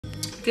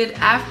Good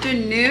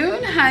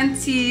afternoon,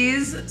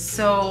 hunties.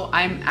 So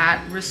I'm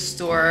at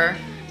Restore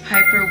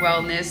Hyper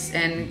Wellness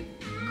and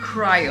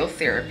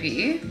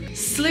Cryotherapy.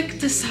 Slick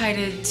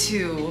decided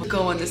to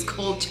go in this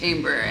cold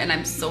chamber and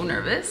I'm so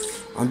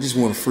nervous. I just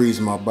want to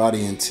freeze my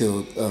body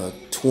until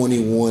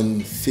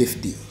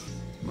 2150.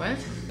 What?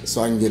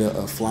 So I can get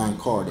a flying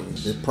card in.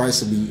 The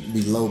price will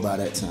be low by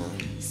that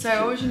time. Sorry,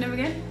 what was your name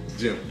again?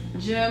 Jim.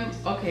 Jim,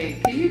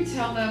 okay, can you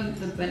tell them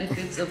the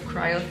benefits of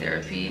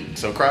cryotherapy?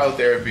 So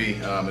cryotherapy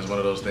is one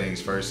of those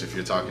things. First, if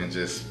you're talking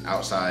just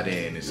outside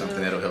in, it's something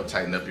that'll help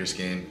tighten up your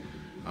skin,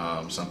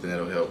 something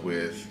that'll help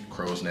with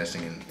crow's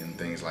nesting and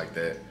things like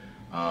that.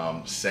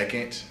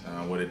 Second,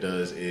 what it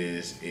does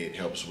is it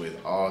helps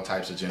with all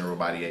types of general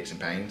body aches and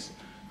pains.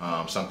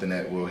 Something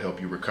that will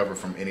help you recover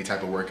from any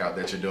type of workout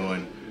that you're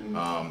doing.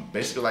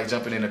 Basically like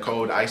jumping in a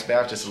cold ice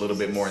bath, just a little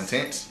bit more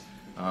intense.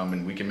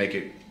 And we can make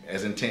it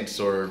as intense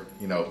or,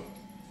 you know,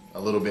 a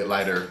little bit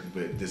lighter,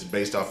 but just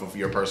based off of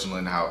your personal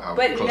and how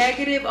But close.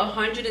 negative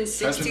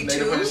 162?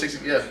 Negative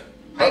 160, yeah.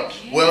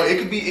 Well, it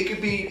could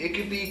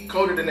be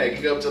colder than that. It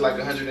can go up to like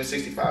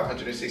 165,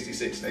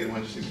 166, negative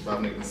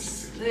 165, negative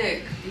 166.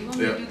 Slick, you want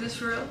me to do this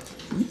for real?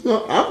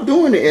 No, I'm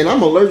doing it, and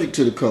I'm allergic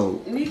to the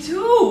cold. Me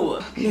too.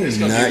 It's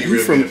gonna Nah, give you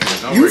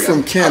you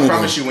from Canada. I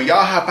promise you, when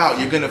y'all hop out,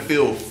 you're gonna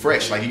feel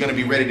fresh. Like you're gonna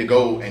be ready to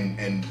go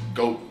and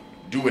go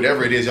do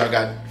whatever it is y'all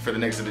got for the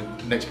next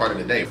part of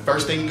the day.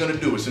 First thing you're gonna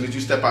do as soon as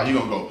you step out, you're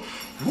gonna go,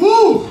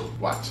 woo!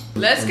 Watch.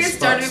 Let's get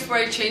started before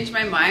I change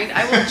my mind.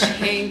 I will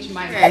change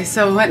my mind. Okay,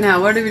 so what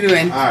now? What are we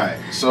doing? Alright,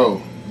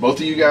 so both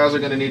of you guys are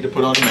gonna need to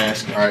put on a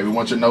mask. Alright, we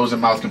want your nose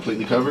and mouth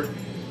completely covered.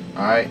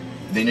 Alright,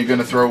 then you're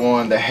gonna throw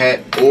on the hat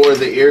or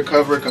the ear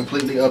cover,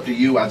 completely up to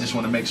you. I just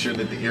wanna make sure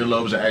that the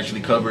earlobes are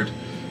actually covered.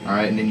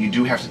 Alright, and then you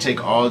do have to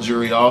take all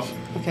jewelry off.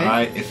 Okay.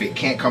 Alright, if it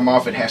can't come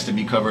off, it has to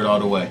be covered all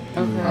the way.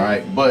 Okay.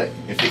 Alright, but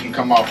if it can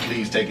come off,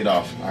 please take it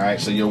off.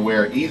 Alright, so you'll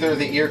wear either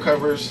the ear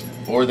covers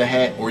or the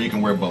hat, or you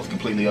can wear both,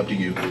 completely up to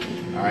you.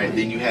 Alright,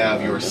 then you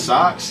have your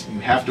socks. You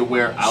have to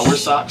wear our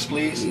socks,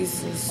 please.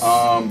 Jesus.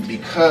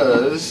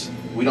 Because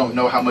we don't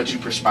know how much you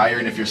perspire,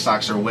 and if your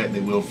socks are wet, they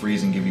will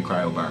freeze and give you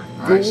cryo burn.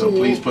 Alright, so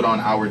please put on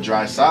our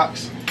dry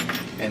socks.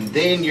 And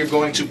then you're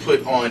going to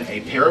put on a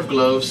pair of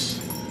gloves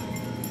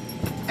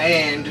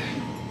and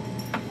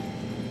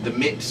the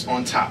mitts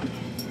on top.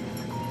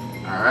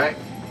 Alright?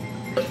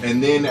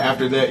 And then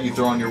after that, you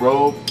throw on your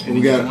robe. And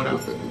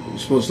we're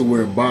supposed to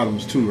wear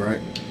bottoms too, right?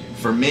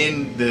 For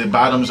men, the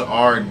bottoms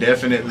are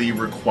definitely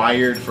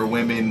required. For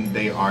women,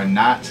 they are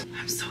not.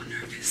 I'm so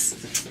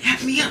nervous.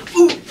 Hat me up.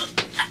 Ooh.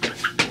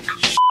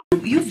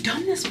 You've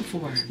done this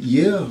before.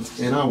 Yeah,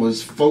 and I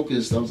was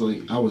focused. I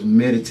was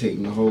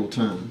meditating the whole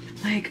time.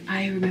 Like,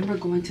 I remember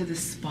going to the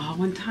spa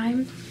one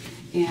time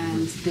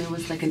and there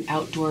was like an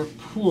outdoor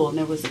pool and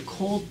there was a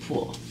cold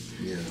pool.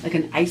 Yeah. Like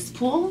an ice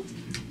pool.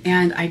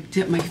 And I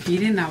dipped my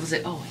feet in and I was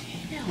like, oh,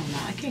 hell no,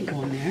 I can't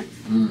go in there.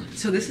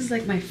 So this is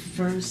like my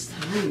first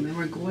time and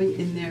we're going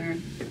in there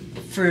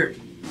for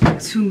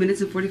 2 minutes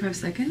and 45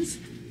 seconds.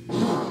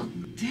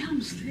 Damn,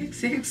 Slick,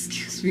 say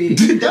excuse me.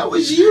 That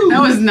was you.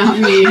 That was not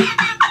me.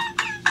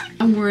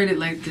 I'm wearing it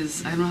like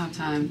this. I don't have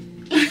time.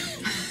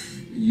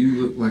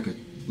 You look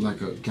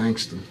like a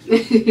gangster.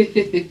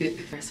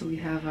 So we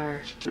have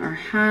our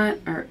hat,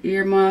 our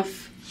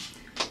earmuff,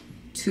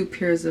 2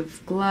 pairs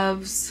of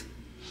gloves,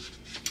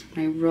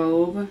 my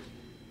robe,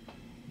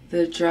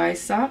 the dry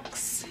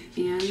socks,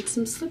 and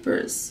some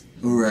slippers.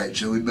 Alright,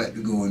 so we're about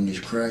to go in this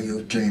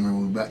cryo chamber.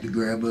 We're about to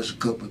grab us a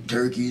couple of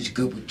turkeys, a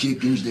couple of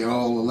chickens. They're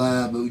all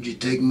alive, but we just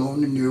take them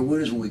on in there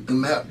with us. When we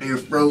come out, they're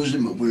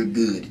frozen, but we're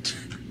good.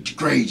 It's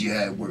crazy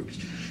how it works.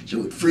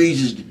 So it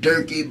freezes the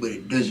turkey, but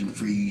it doesn't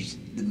freeze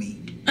the meat.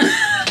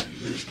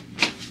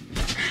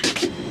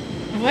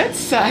 What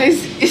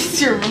size is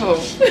your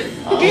robe?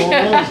 Want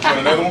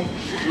another one?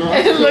 No,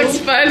 It looks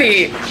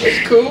funny.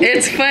 It's cool.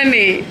 It's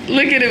funny.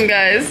 Look at him,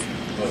 guys.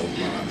 Oh,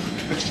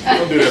 my.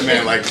 Don't do that,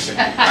 man. Like,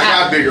 I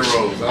got bigger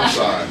robes. I'm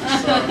sorry.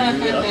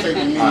 I'll take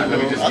the Alright, let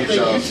me just I get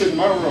think y'all. you took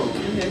my robe.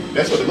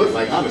 That's what it looked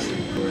like, honestly.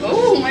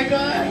 Oh my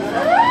god.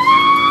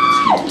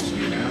 Excuse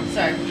me now.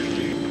 Sorry.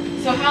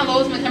 So how low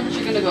is my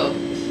temperature gonna go?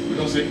 We're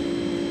gonna see.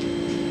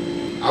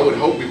 I would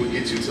hope we would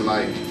get you to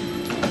like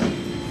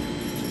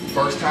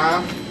first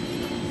time.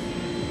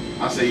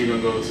 I say you're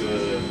gonna go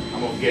to.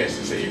 I'm gonna guess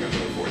and say you're gonna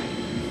go to 40.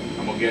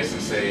 I'm gonna guess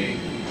and say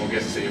you're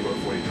going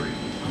to 43.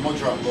 I'm gonna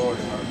drop lower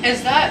than her.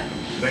 Is that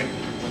Think?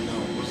 No.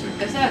 We'll see.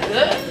 is that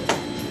good?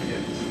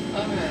 Yeah.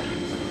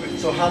 Okay.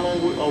 So how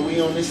long are we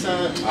on this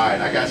side? All right,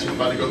 I got you. I'm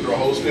about to go through a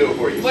whole spiel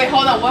for you. Wait,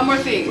 hold on. One more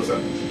thing. What's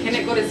up? Can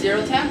it go to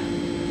 0 temp?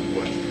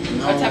 What?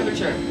 Or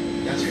temperature?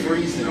 That's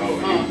freezing.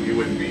 No, you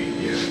wouldn't be.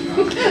 Yeah,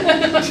 no.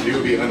 You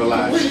would be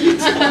unalive.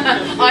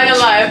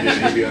 Unalive.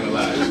 Yeah, you'd be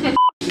unalive.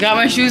 Got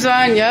my shoes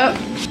on. Yep.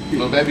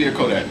 Little baby or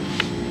Kodak?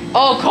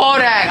 Oh,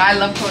 Kodak. I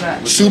love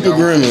Kodak. Super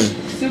Gremlin.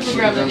 Super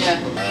Gremlin,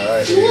 yeah. All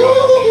right, here we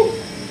go.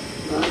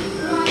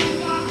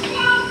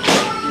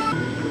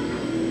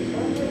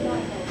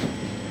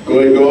 Go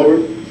ahead and go over.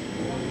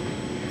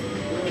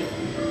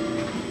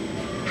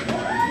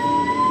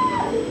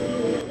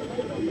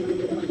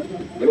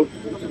 Nope.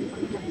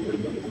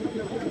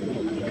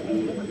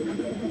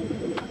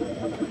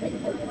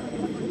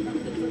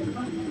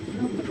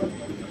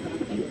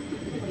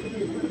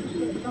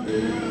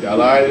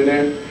 line in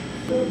there?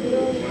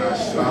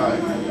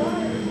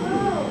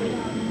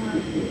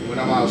 When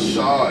I'm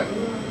outside,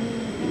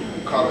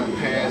 calling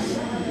past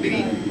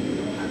beat,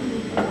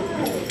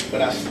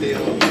 but I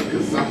still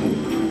cause I'm.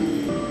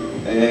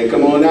 Hey,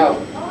 come on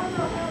out.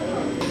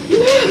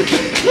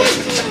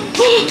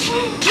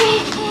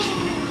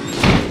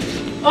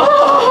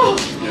 Oh!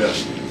 Yeah.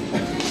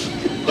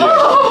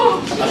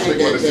 Oh! I stick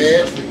with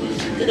it.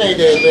 It ain't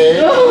that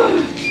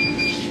bad.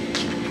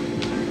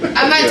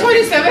 I'm at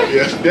 27?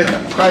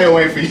 Yeah, probably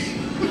waiting for you.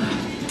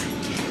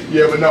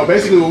 Yeah, but no,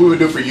 basically what we would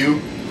do for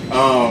you,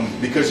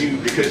 because you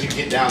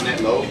get down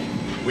that low,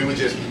 we would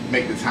just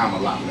make the time a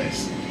lot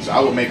less. So I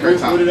would make her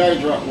time. What did I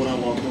drop when I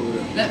walked over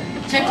there?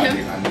 Check him.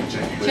 I need to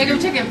check him. Check him,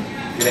 check him.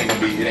 It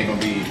ain't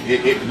gonna be,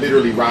 it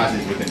literally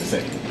rises within a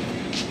second.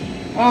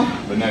 Oh.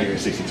 But now you're at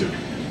 62.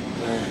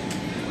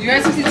 You're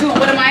at 62,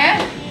 what am I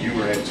at? You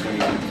were at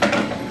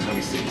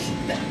 26.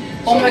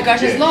 Oh my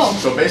gosh, it's low.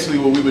 So basically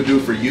what we would do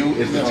for you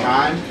is the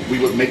time, we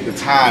would make the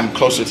time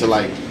closer to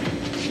like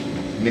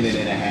minute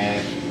and a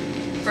half.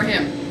 For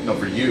him? No,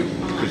 for you,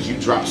 because you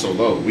drop so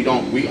low. We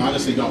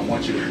honestly don't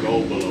want you to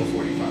go below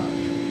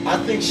 45. I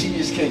think she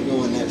just can't go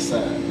on that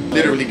side.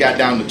 Literally got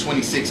down to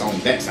 26 on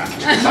that side.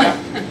 Like,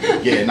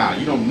 yeah, nah,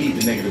 you don't need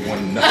the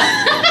 -1 nothing.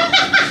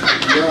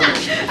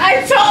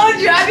 I told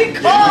you, I be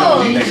cold.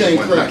 My knees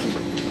ain't cracking.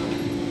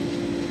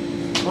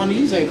 My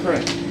knees ain't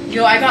cracking.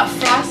 Yo, I got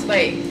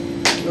frostbite.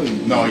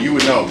 No, you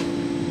would know.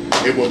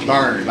 It will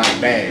burn like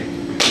bad.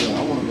 Yeah,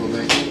 I want to go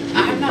back.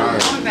 I'm not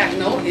going back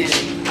no in.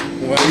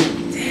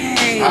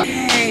 Dang.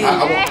 Hey,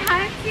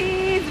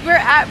 hunties, we're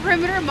at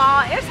Perimeter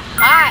Mall. It's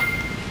hot.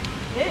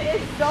 It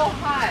is so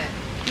hot.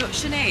 Yo,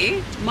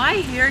 Shanae, my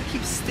hair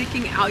keeps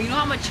sticking out. You know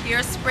how much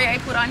hairspray I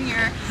put on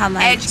here? How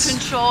much? Edge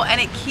control, and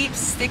it keeps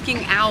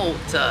sticking out.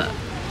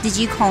 Did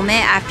you comb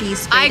it after you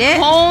sprayed it? I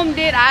combed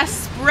it, I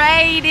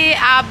sprayed it,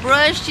 I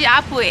brushed it,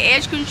 I put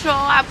edge control,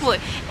 I put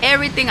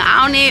everything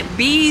on it,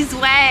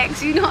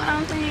 beeswax, you know what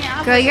I'm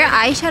saying? Girl, your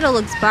eyeshadow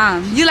looks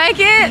bomb. You like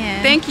it?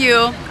 Yeah. Thank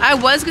you. I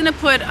was gonna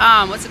put,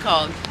 what's it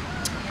called?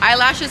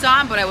 Eyelashes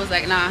on, but I was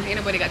like, nah, ain't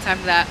nobody got time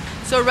for that.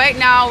 So right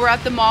now, we're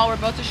at the mall, we're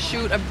about to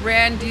shoot a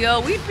brand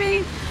deal. We've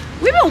been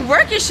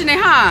working, Shanae,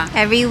 huh?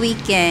 Every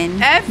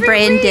weekend. Every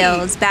brand week.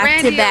 deals, back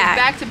brand to deals, back.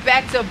 back to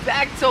back to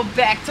back to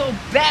back to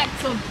back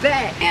to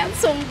back and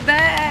so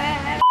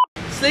back.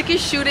 Slick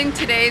is shooting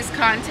today's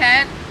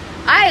content.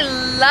 I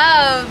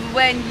love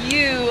when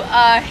you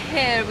are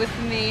here with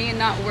me and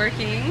not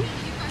working.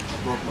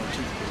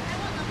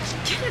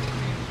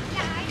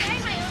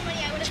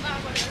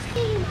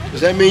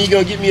 Does that mean you're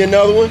gonna get me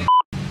another one?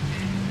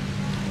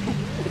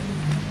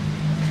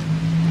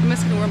 I'm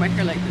just gonna wear my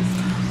hair like this.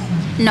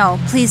 No,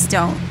 please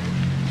don't.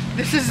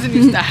 This is the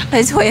new style.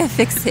 LaToya,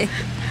 fix it.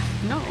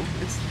 No,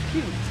 it's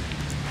cute.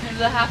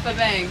 It's a half a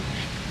bang.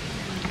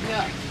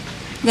 Yeah.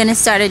 Gonna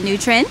start a new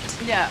trend?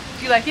 Yeah.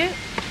 Do you like it?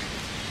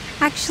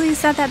 Actually,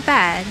 it's not that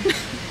bad.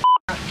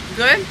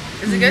 Good?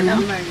 Is it good? No.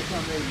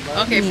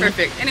 Okay, Yeah.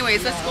 perfect.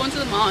 Anyways, let's go into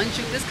the mall and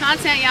shoot this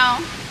content,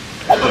 y'all.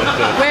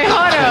 Wait,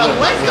 hold up.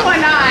 What's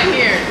going on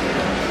here?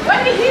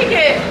 What did he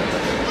get?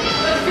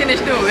 Let's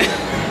finish doing.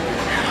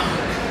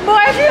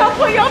 Boy, if you don't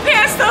put your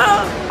pants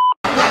up.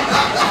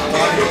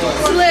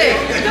 Slick.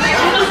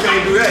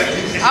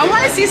 I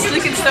want to see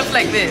Slick and stuff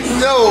like this.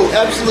 No,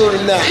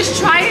 absolutely not. Just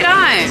try it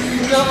on.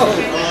 No.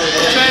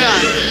 Try it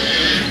on.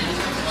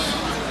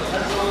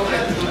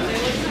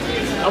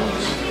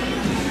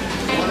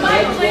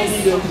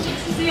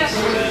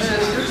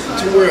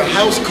 To wear a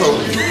house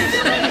coat.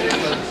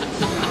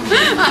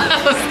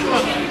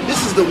 This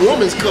is the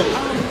woman's coat.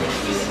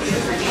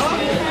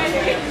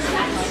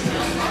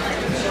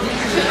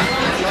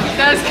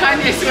 That's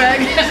Kanye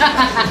swag.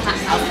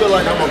 I feel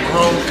like I'm a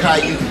grown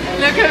Caillou.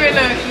 Look at me,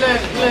 look.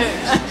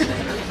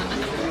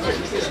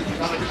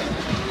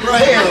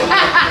 Right here.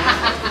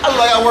 I look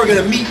like I work at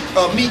a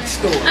meat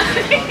store.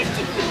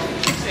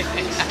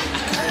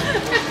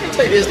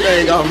 Take this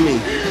thing off me.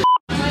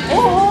 Oh,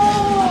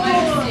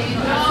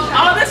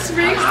 all the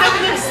spring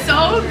stuff looks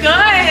so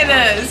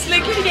good.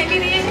 Slick, can you get me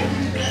this?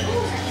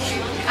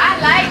 I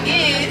like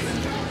this.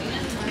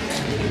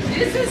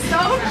 This is so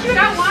cute. I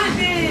want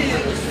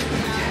this.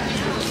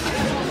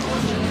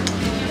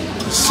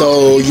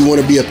 So you want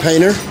to be a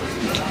painter?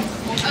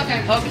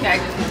 Okay.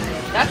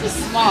 That's a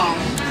small.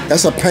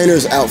 That's a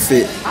painter's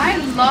outfit. I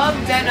love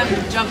denim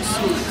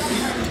jumpsuits.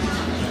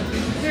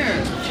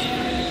 Here.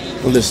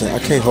 Well, listen, I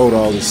can't hold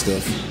all this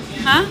stuff.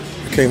 Huh?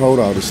 I can't hold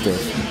all this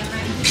stuff.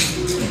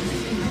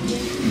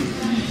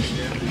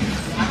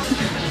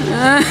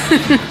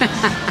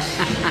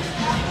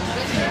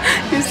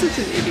 You're such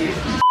an idiot.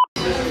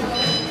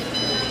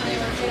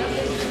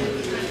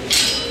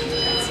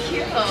 That's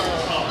cute.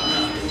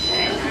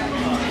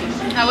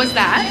 How was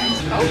that?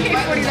 Okay,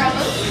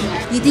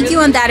 $40. You think you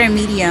want that or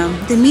medium?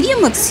 The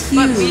medium looks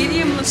huge. But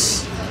medium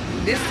looks.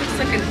 This looks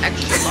like an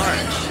extra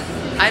large.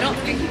 I don't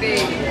think the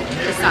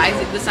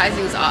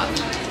sizing is off.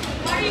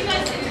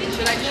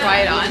 Should I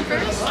try it on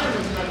first?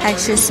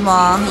 Extra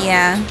small,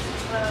 yeah.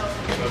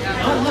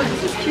 Oh look,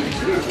 this is cute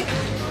too.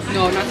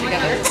 No, not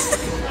together.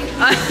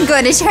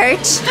 Go to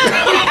church.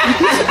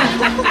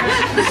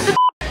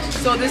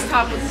 So this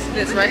top was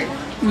this, right?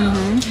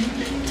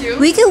 Cute.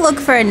 We could look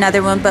for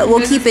another one, but we'll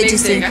This keep is it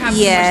just basic. in. I have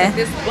Yeah, like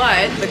this,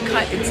 but the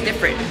cut it's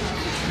different,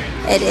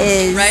 it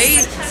is.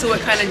 right? So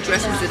it kind of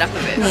dresses it up a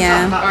bit.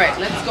 Yeah. All right,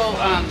 let's go.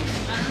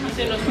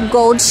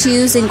 Gold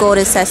shoes and gold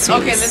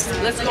accessories. Okay,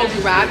 let's go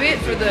grab it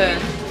for the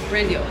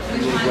brand deal.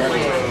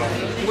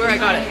 Where I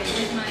got it.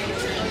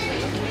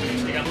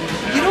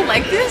 You don't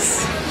like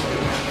this?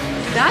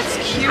 That's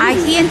cute. I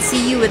can't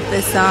see you with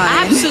this on.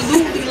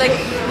 Absolutely, like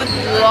with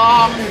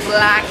long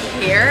black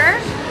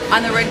hair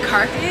on the red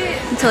carpet.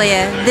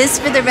 LaToya, this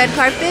for the red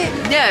carpet?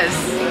 Yes.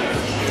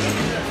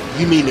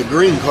 You mean the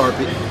green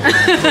carpet?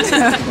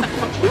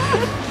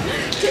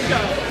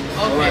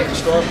 All right, Okay.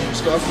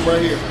 start from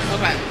right here.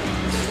 Okay.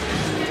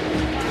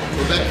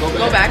 Go back, go back.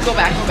 Go back. Go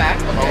back. Go back.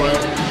 Okay.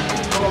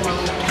 All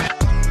right.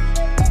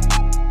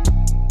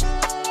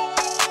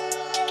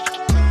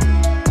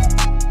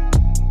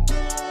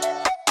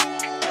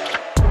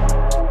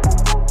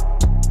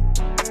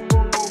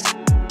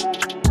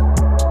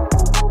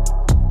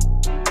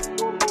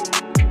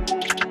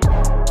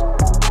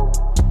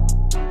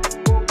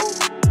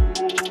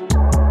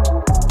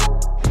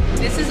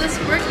 This is us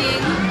working.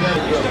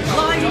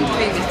 While I'm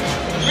doing this.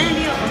 Brand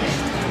deal.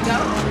 Go.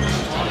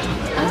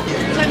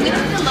 So I'm gonna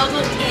put the logo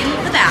in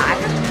the bag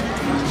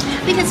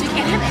because we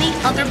can't have any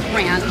other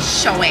brand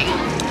showing.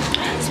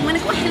 So I'm gonna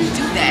go ahead and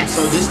do this.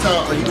 So this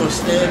time, are you gonna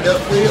stand up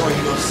for it, or are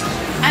you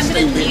gonna? I'm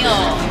stay gonna bent kneel.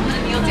 down? I'm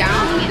gonna kneel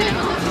down, you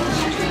know.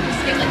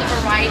 Just get like a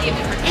variety of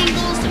different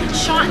angles, different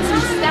shots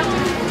and stuff.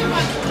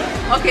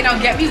 Okay, now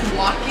get me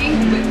walking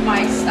with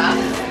my stuff.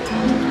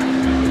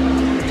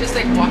 Just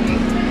like walking.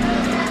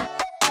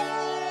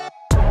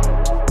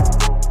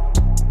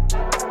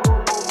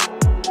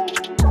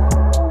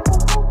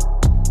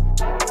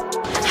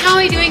 How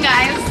are you doing,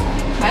 guys?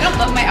 I don't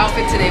love my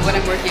outfit today, but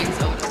I'm working,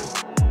 so.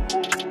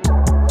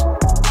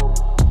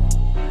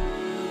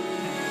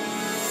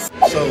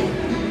 So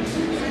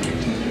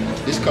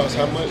this costs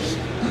how much?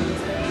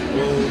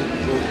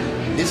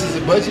 Well, this is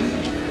a budget.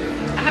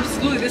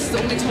 Absolutely, this is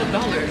only $12.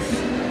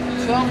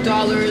 $12,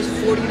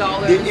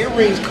 $40. The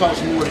earrings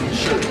cost more than the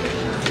shirt.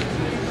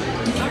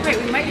 All right,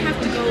 we might have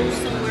to go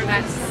somewhere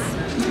that's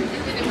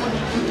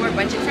more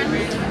budget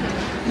friendly.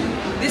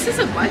 This is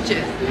a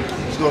budget.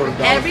 Let's go to the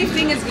dollar.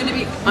 Everything is going to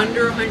be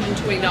under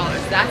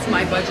 $120. That's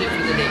my budget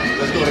for the day.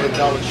 Let's go to the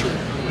Dollar Tree.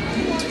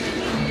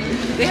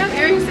 They have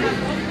earrings there?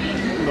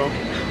 No.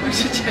 I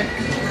should check.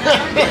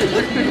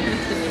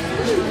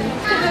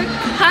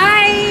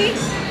 Hi.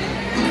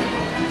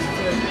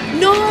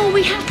 No,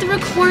 we have to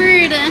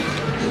record.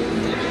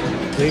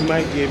 They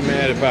might get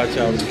mad about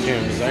y'all with the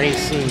cameras. I ain't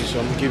seen you, so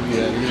I'm gonna give you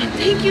that lead.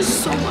 Thank you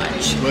so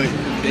much. But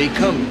they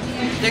coming.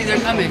 They're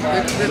coming.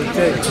 They're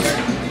coming.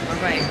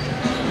 All right.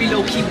 Be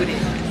low key with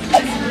it.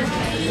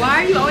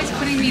 Why are you always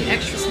putting me in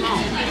extra small?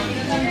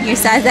 Your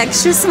size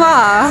extra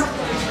small.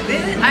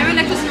 I'm an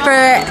extra small.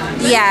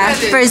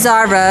 For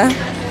Zara.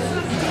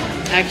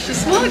 Extra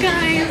small,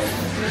 guys.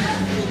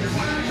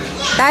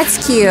 That's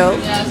cute. Yeah,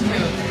 that's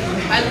cute.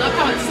 I love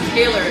how it's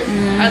tailored.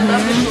 I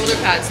love the shoulder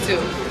pads too.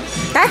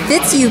 That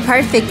fits you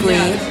perfectly.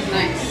 Yeah,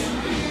 nice.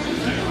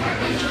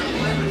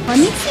 Let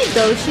me see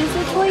those shoes,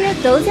 LaToya.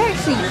 Those are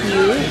actually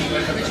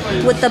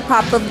cute. With the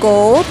pop of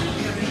gold.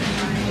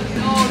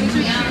 Oh, these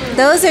are cute.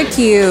 Those are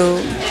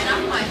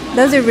cute.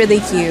 Those are really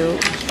cute.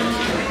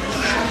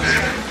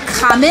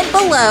 Comment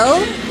below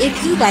if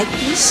you like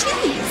these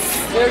shoes.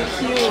 They're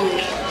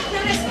cute.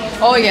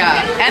 Oh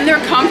yeah, and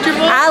they're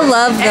comfortable. I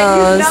love And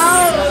those.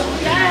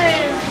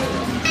 yes.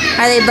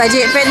 Are they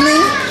budget friendly?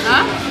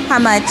 Huh? How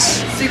much?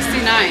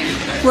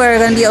 69. We're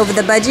gonna be over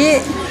the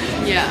budget.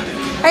 Yeah.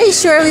 Are you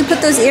sure we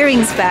put those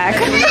earrings back?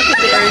 We're gonna put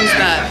the earrings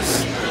back.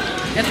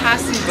 It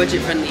has to be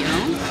budget friendly, you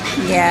know?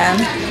 Yeah.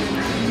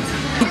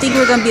 You think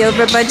we're gonna be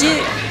over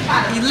budget?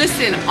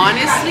 Listen,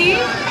 honestly,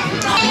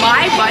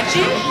 my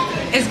budget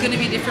is gonna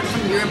be different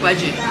from your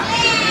budget.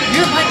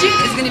 Your budget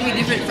is gonna be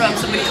different from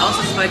somebody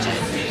else's budget.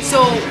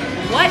 So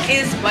what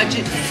is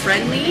budget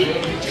friendly?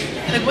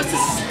 Like what's the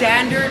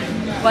standard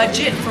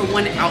budget for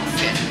one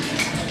outfit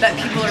that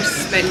people are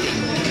spending?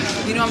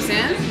 You know what I'm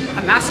saying?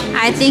 I'm asking you.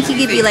 I think you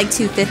could be like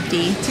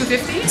 250.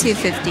 250?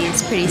 250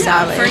 is pretty Yeah,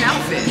 solid. for an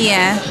outfit.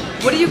 Yeah.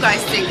 What do you guys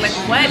think? Like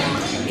what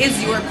is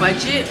your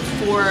budget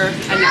for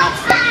an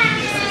outfit?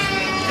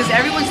 Because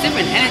everyone's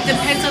different and it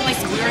depends on like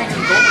where you're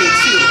going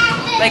to.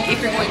 Like if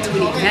you're going to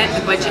an event,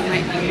 the budget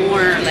might be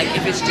more. Like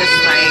if it's just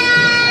like,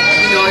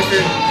 you know, if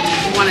you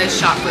want to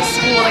shop for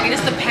school, like it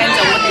just depends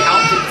on what the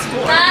outfit's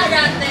for.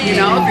 You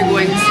know, if you're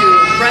going to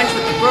brunch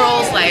with the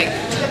girls, like,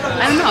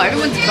 I don't know,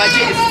 everyone's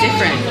budget is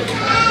different.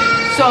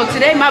 So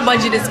today my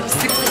budget is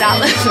 $60.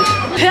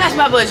 That's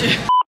my budget.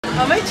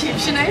 Am I cheap,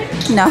 Shanae?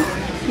 No.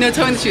 No,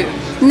 tell me the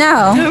truth.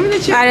 No. Tell me the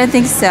truth. I don't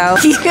think so.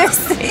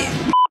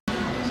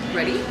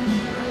 Ready?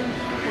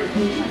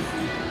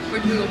 We're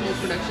doing a whole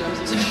production. I'm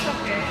so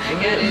sorry.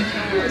 I get it.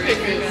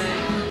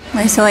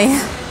 LaToya.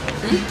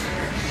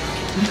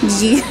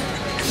 Did you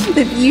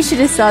You should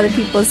have saw the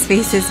people's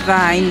faces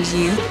behind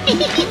you.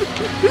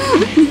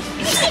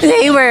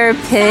 They were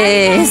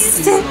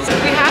pissed.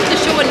 We have to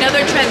show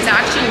another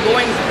transaction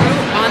going through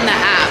on the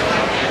app.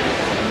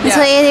 So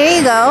yeah, there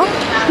you go.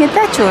 Get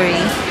that jewelry.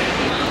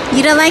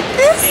 You don't like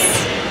this?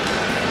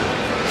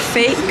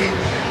 Fake.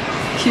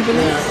 Cuban.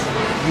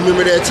 You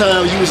remember that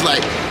time you was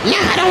like, nah,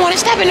 I don't want to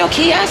stop at no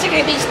kiosk.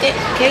 I can't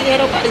get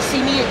nobody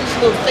see me at this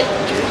little fake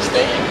jewelry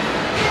stand.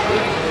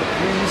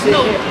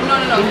 No.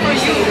 For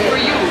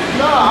you.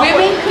 No,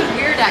 Women could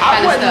wear that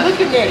kind of stuff.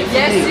 Looking at it.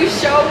 Yes, you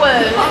sure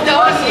was.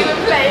 Don't even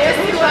play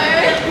it.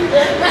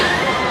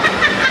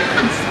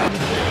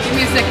 Give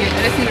me a second.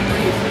 I just need to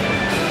breathe.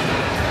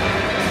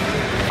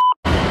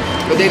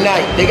 But they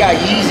got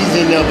Yeezys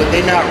in there, but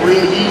they not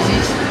real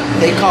Yeezys.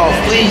 They call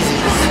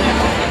Fleazies.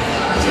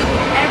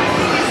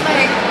 Everything is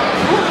like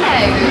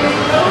bootleg.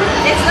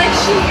 It's like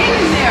Shein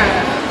in there.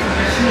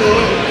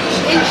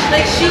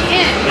 Like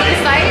Shein. What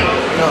it's like?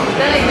 No.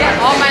 Then I get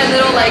all my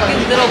little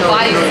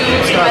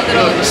bodysuits, my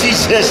little.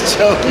 She's just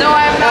joking. No,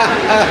 I'm not.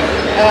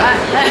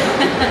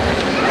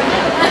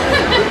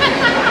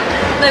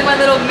 Like my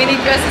little mini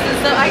dresses and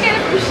stuff. I get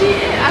it from Shein.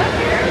 I don't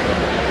care.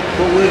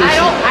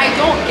 I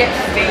don't get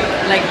fake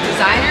like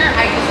designer.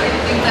 I just get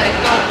the things that I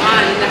throw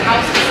on in the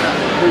house and stuff.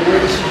 But where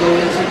does she go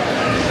into?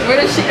 Where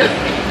does she go?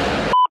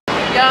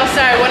 Yo,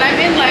 sorry. When I'm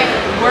in like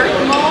work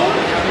mode,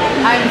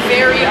 I'm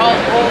very all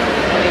over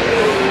the place.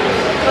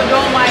 So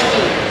don't mind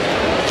me.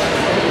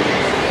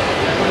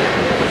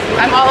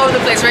 I'm all over the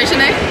place, right,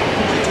 Shanae?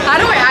 How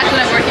do I act when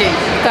I'm working?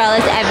 Girl,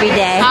 it's every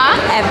day. Huh?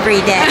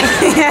 Every day.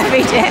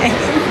 Every day.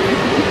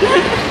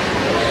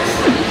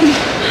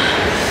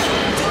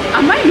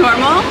 Am I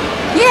normal?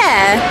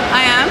 Yeah.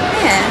 I am?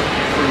 Yeah.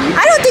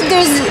 I don't think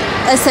there's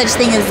a such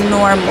thing as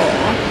normal.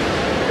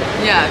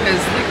 Yeah,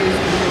 because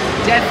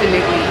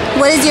definitely.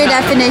 What is your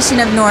definition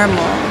of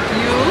normal?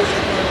 You?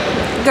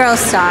 Girl,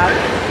 stop.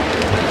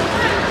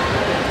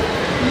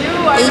 You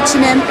are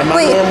H&M. Am I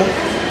Wait. normal?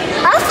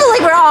 I feel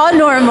like we're all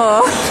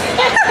normal.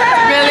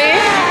 Really?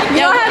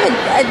 You don't have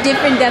a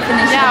different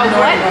definition Yeah, of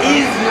normal. what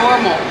is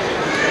normal?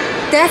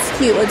 That's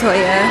cute,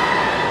 LaToya.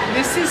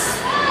 This is...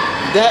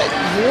 That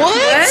what?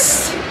 What?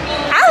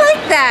 I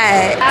like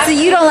that. So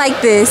you don't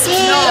like this?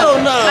 Hell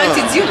no.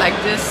 Auntie, do you like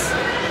this?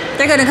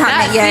 They're gonna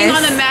comment That thing yes.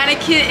 on the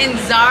mannequin in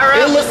Zara.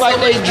 It looked like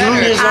they drew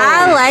his own.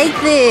 I like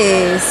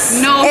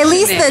this. No, At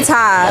least Shanae. the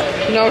top,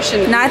 No,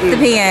 Shanae. not the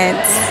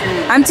pants.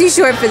 I'm too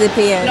short for the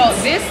pants. No,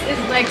 this is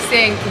like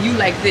saying you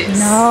like this.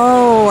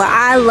 No,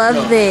 I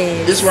love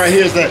this. This right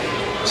here is that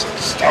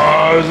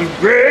stars of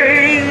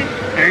gray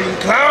and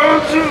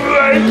clouds of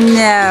light.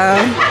 No.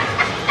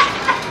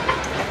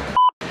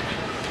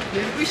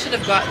 Maybe we should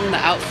have gotten the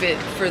outfit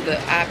for the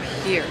app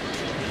here.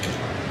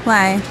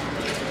 Why?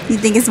 You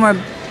think it's more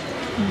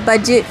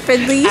budget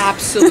friendly?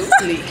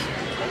 Absolutely.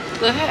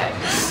 The heck?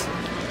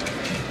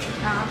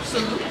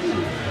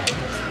 Absolutely.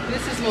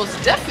 This is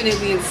most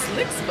definitely in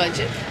Slick's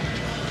budget.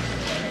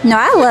 No,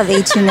 I love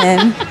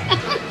H&M.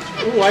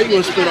 Why you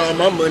gonna spend all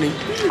my money?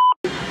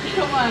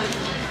 Come on.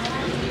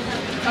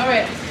 All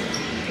right.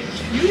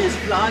 You just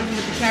vlogging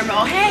with the camera.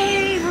 Oh,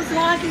 hey, we're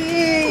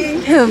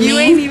vlogging. Who, You me?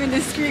 ain't even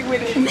discreet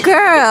with it.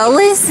 Girl,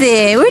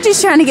 listen, we're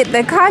just trying to get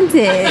the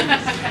content.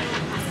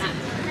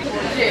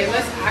 Okay,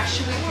 let's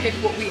actually pick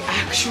what we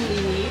actually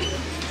need.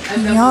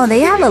 And then No, we'll they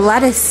pick have it. a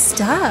lot of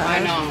stuff. I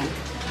know.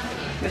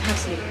 They have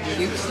some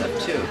cute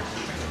stuff too.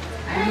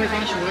 Oh my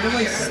gosh, where do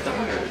I start?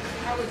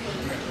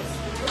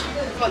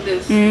 How about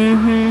this?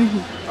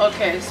 Mm-hmm.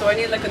 Okay, so I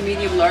need like a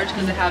medium large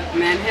because I have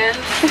man hands.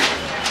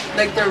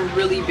 Like they're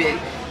really big.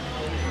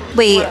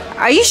 Wait,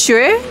 are you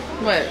sure?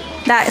 What?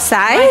 That My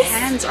size?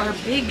 hands are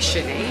big,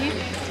 Shanae.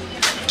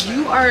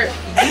 You are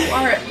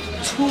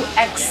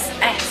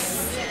 2XS.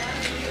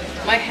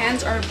 My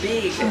hands are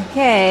big.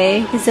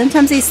 Okay, because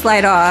sometimes they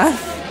slide off.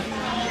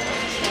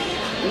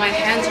 My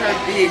hands are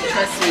big,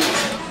 trust me.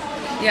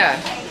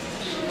 Yeah.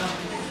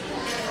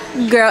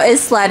 Girl,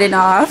 it's sliding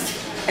off.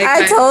 It I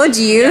kind- told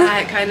you. Yeah,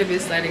 it kind of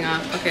is sliding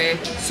off. Okay,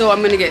 so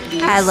I'm gonna get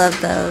these. I love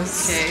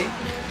those. Okay,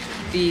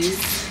 these.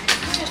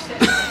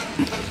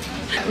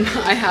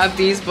 I have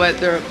these,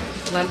 but a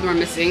lot of them are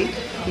missing.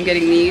 I'm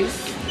getting these,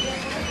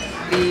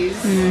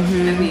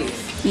 and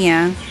these.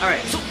 Yeah, All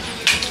right.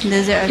 So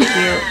those are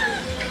cute.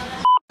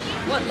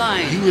 what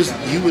line? You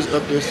was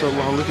up there so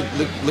long.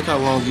 Look how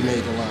long you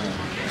made the line.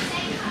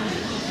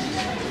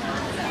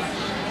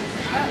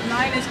 That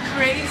line is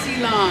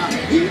crazy long.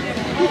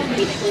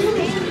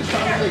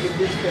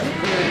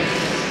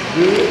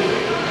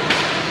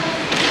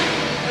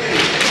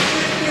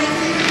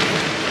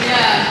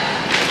 Yeah.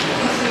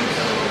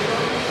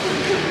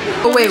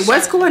 Oh wait,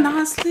 what's going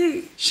on,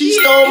 Slick? She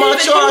stole my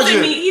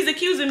charger. He's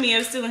accusing me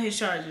of stealing his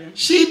charger.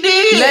 She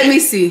did. Let me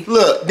see.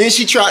 Look, then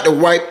she tried to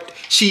wipe.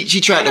 She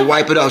tried to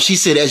wipe it off. She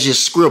said that's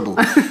just scribble.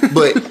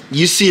 But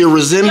you see a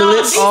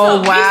resemblance?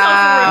 Oh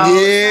wow.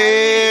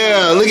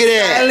 Yeah, look at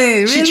that.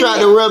 Really? She tried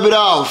to rub it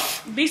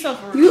off. Be so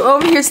for real. You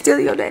over here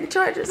stealing your daddy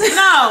chargers?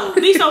 No,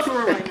 be so for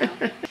real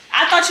right now.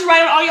 I thought you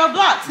write on all your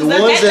blocks. The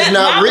ones that's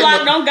not my written.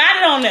 block don't got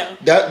it on them.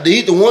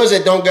 The ones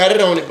that don't got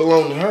it on it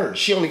belong to her.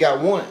 She only got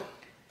one.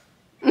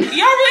 Y'all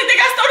really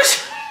think I stole the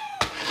shit?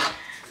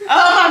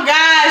 Oh my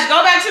gosh,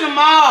 go back to the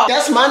mall.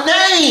 That's my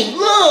name.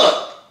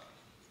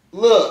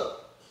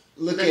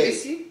 Look at it.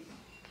 See?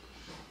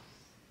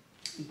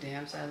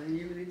 Damn, Sally,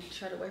 you really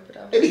try to wipe it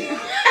out?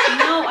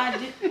 No, I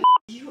didn't.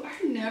 You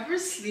are never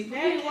sleeping.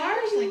 Daddy, why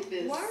are you like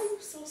this? Why are you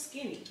so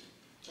skinny?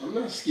 I'm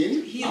not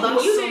skinny. He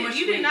lost so much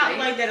You did weight, not right?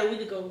 look like that a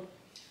week ago.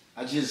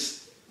 I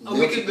just A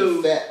week lifted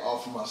ago. the fat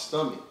off of my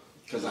stomach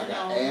because I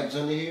got No. abs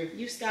under here.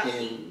 You stopped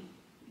And eating.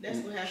 That's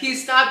what happened. He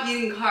stopped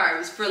eating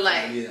carbs for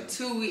like Yeah.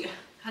 2 weeks.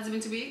 Has it been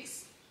 2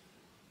 weeks?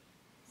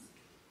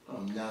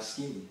 I'm not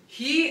skinny.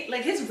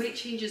 His weight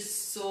changes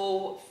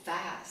so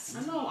fast.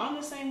 I know, I'm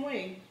the same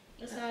way.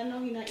 That's how I know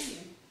he's not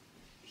eating.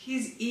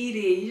 He's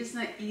eating. He's just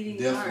not eating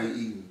Definitely carbs.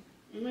 eating.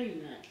 No, you're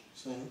not.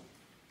 Same.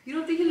 You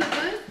don't think he look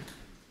good?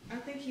 I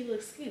think he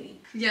looks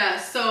skinny. Yeah,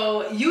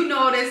 so you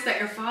noticed that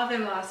your father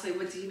lost weight.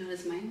 What do you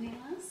notice my weight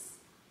loss?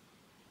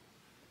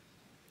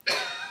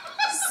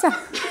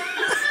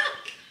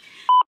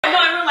 No,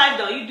 in real life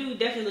though, you do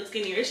definitely look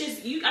skinnier. It's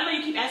just I know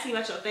you keep asking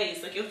about your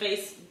face. Like your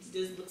face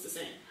just looks the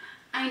same.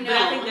 I know.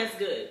 But I think that's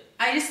good.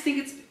 I just think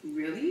it's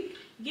really.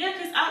 Yeah,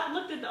 because I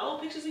looked at the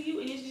old pictures of you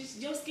and it's just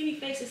your skinny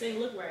face just ain't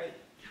look right.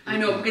 I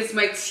know because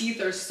my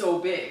teeth are so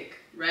big,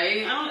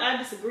 right? I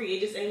disagree.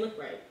 It just ain't look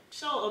right.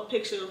 Show a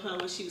picture of her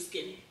when she was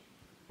skinny.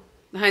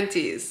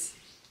 Hunties,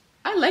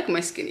 I like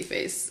my skinny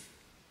face.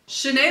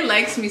 Shanae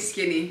likes me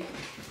skinny.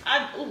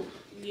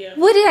 Yeah.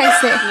 What did I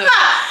say?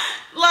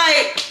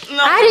 Like,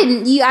 no.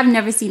 I've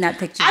never seen that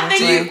picture. I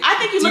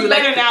think you look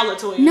better now,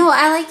 LaToya. No,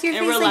 I like your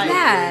In face real like life.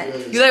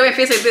 that. You like my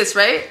face like this,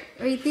 right?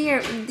 Right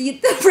there. Right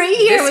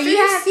here. What you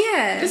face? have,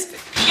 yeah.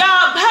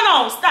 Y'all,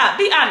 hold on, stop.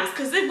 Be honest,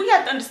 because we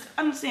have to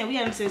understand. We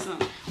have to say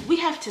something. We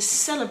have to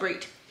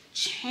celebrate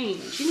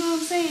change. You know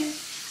what I'm saying?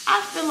 I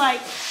feel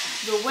like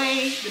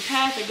the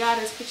path that God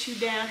has put you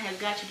down has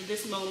got you to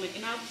this moment,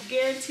 and I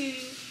guarantee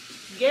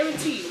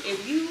you,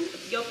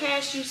 if your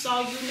past you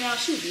saw you now,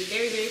 she would be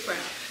very, very proud.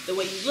 The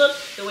way you look,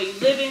 the way you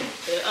living,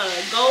 the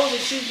goals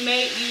that you've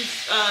made, you've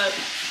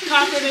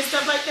conquered and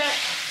stuff like that,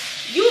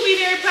 you would be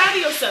very proud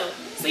of yourself.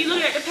 So you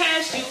look at the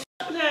past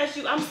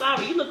you, I'm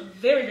sorry, you look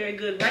very, very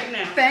good right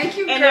now. Thank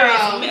you, and girl.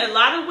 And there is a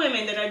lot of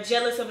women that are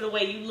jealous of the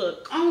way you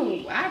look.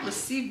 Oh, I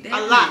received that.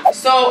 A lot.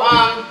 So,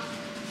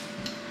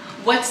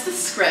 what's the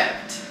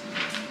script?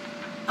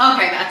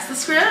 Okay, that's the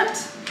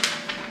script.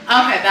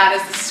 Okay, that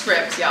is the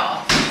script,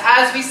 y'all.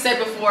 As we said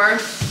before,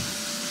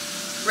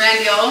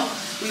 Randall,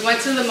 we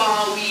went to the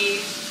mall,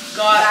 we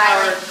got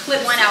our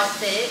clips. One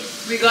outfit.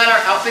 We got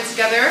our outfit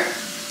together.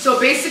 So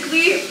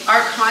basically,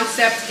 our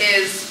concept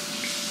is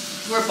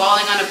we're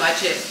balling on a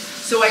budget.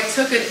 So I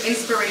took an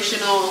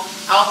inspirational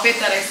outfit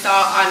that I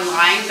saw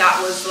online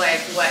that was like,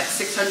 what,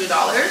 $600?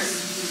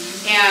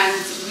 And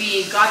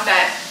we got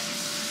that.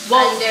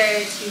 Well,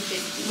 Under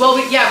 $250. well,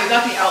 we got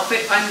the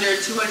outfit under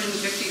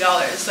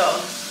 $250. So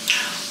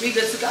we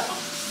good to go.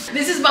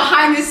 This is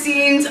behind the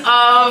scenes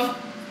of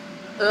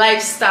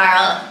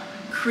Lifestyle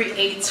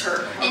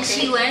Creator. Okay? And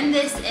she learned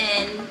this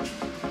in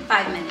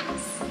 5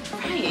 minutes.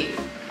 Right.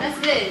 That's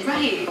good.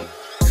 Right.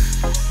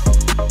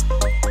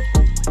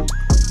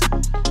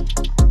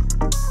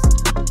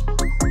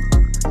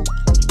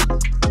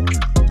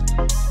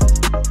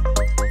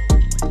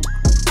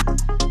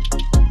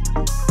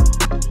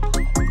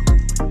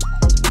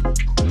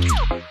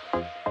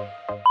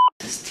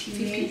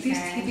 These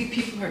TV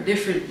people are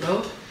different,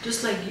 bro.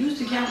 Just like use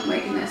the camera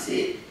mic and that's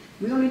it.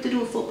 We don't need to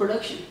do a full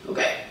production.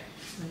 Okay.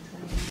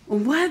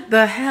 What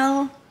the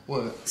hell?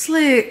 What?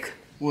 Slick.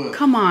 What?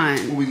 Come on.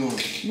 Where we going?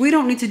 We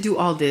don't need to do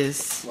all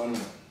this. Why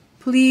not?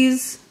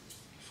 Please.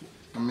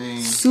 I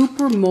mean,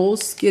 Super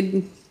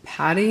moleskin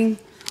padding.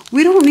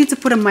 We don't need to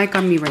put a mic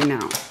on me right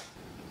now.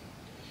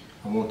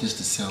 I want this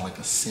to sound like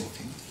a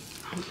symphony.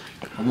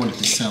 I want it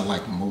to sound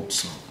like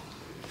Mozart.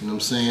 You know what I'm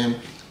saying?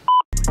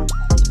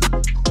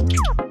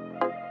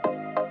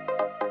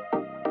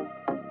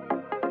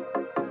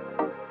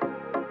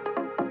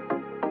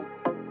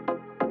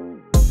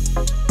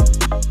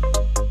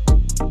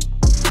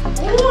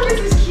 Oh,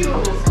 this is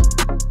cute.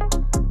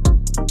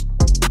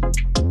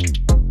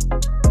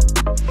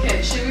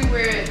 Okay, should we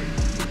wear it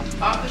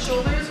off the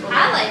shoulders? Or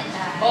I like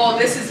that. Oh,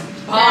 this is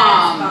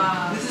bomb.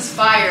 Bomb. This is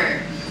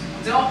fire.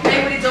 Don't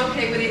play with it, don't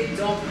play with it,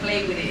 don't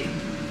play with it.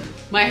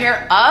 My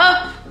hair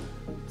up,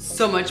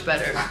 so much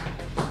better.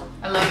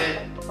 I love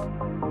it.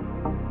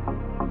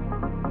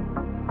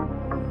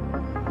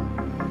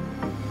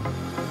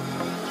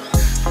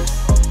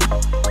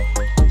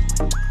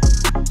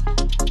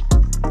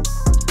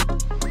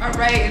 All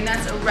right, and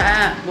that's a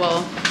wrap.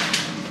 Well,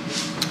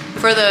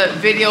 for the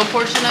video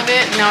portion of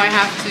it, now I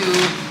have to,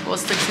 well,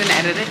 Slick's gonna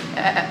edit it,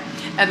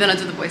 and then I'll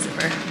do the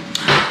voiceover.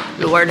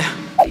 Lord.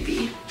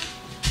 Baby.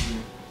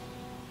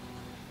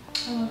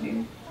 I love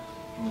you.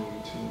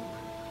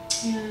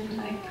 And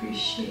I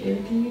appreciate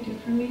everything you do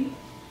for me.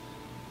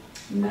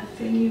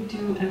 Nothing you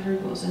do ever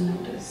goes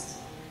unnoticed.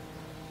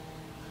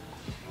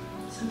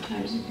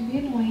 Sometimes you can be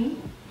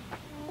annoying,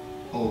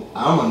 Oh,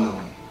 I'm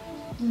annoying.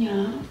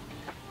 Yeah.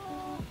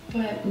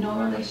 But no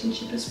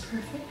relationship is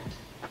perfect.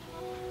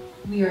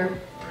 We are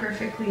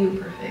perfectly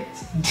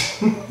imperfect.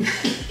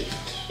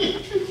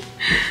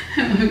 I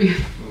love you.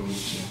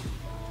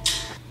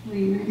 What do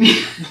you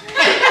mean?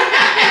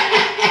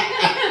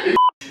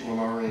 Where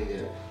my ring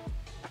at?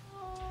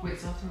 Wait,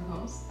 so to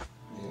propose?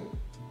 Yeah.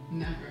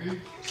 Never.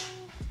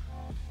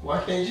 Why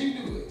can't you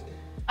do it?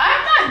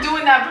 I'm not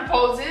doing that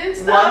proposing.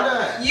 Stop. Why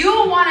not?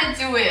 You want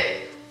to do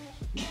it.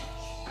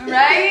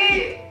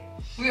 Right?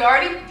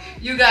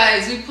 You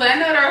guys, we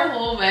planned out our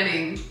whole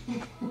wedding.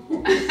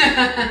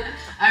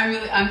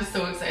 I'm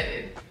so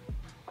excited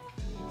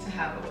to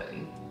have a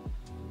wedding.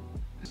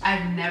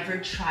 I've never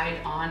tried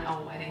on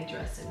a wedding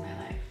dress in my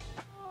life.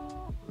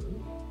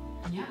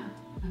 Yeah,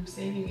 I'm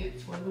saving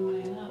it for the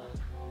one I love.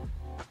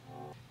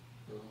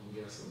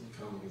 You got something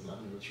coming because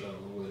I've never tried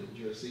on a wedding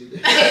dress either.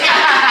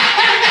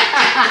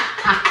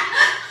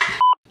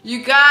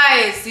 You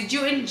guys, did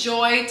you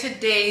enjoy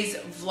today's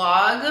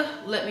vlog?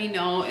 Let me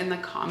know in the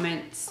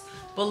comments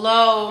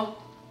below.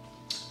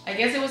 I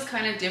guess it was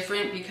kind of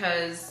different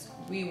because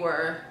we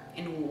were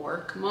in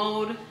work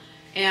mode,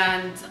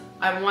 and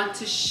I want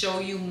to show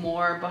you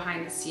more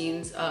behind the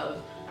scenes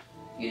of,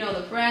 you know,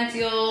 the brand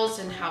deals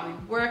and how we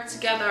work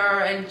together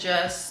and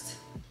just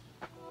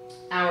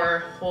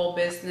our whole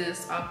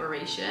business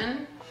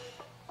operation.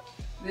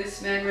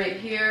 This man right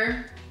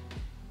here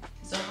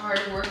is a hard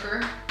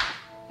worker.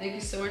 Thank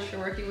you so much for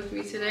working with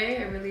me today.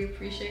 I really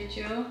appreciate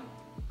you.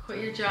 Quit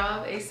your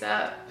job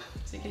ASAP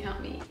so you can help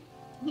me.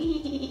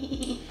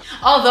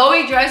 Although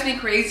he drives me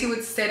crazy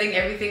with setting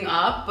everything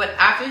up, but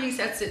after he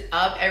sets it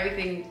up,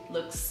 everything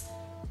looks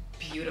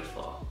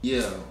beautiful.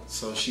 Yeah,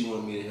 so she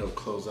wanted me to help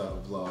close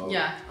out the vlog.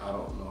 Yeah. I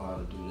don't know how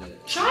to do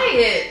that. Try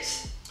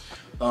it.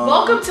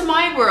 Welcome to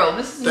my world.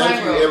 This is my world.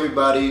 Thank you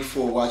everybody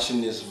for watching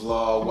this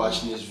vlog,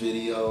 watching this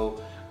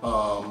video.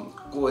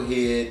 Go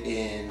ahead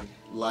and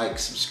like,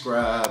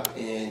 subscribe,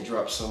 and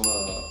drop some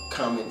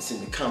comments in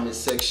the comment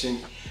section.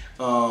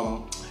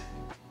 Go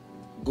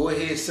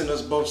ahead and send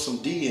us both some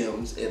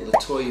DMs at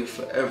LaToya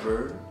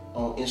Forever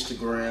on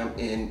Instagram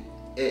and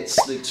at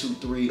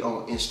Slick23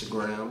 on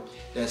Instagram.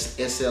 That's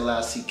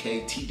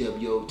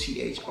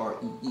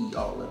SLICKTWOTHREE.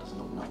 All let us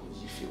know numbers,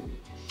 you feel me?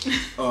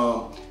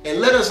 And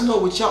let us know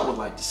what y'all would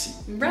like to see.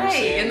 You know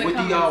Right. what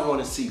do y'all want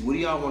to see? What do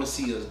y'all want to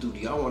see us do? Do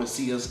y'all want to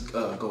see us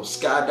go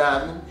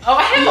skydiving? Oh,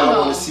 hell do y'all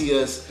no. want to see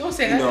us, Don't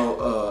say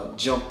that.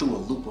 jump through a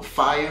loop of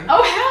fire?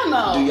 Oh, hell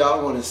no. Do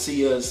y'all want to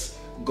see us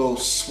go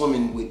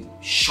swimming with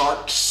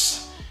sharks?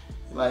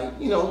 Like,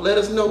 let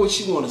us know what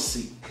you want to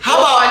see. How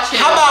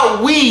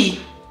about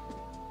we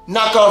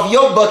knock off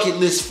your bucket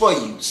list for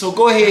you? So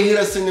go ahead and hit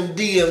us in them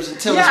DMs and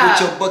tell us what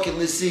your bucket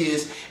list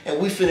is, and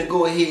we finna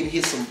go ahead and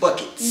hit some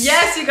buckets.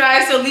 Yes, you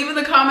guys, so leave in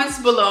the comments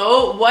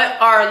below what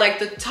are like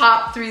the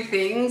top 3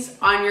 things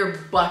on your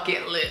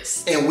bucket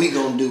list. And we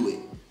gonna do it.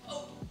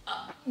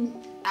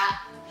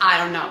 I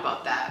don't know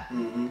about that.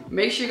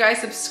 Make sure you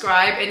guys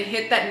subscribe and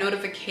hit that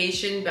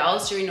notification bell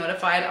so you're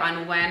notified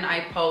on when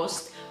I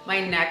post my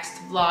next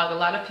vlog. A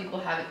lot of people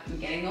haven't been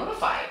getting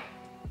notified,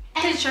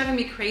 and it's driving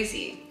me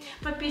crazy.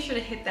 But be sure to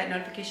hit that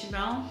notification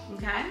bell,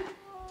 okay?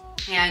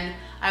 And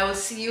I will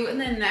see you in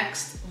the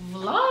next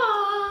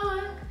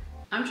vlog.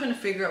 I'm trying to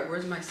figure out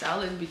where's my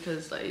salad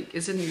because, like,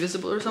 is it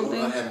invisible or something?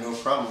 Well, I have no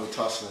problem with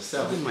tossing a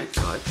salad. Oh my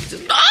God.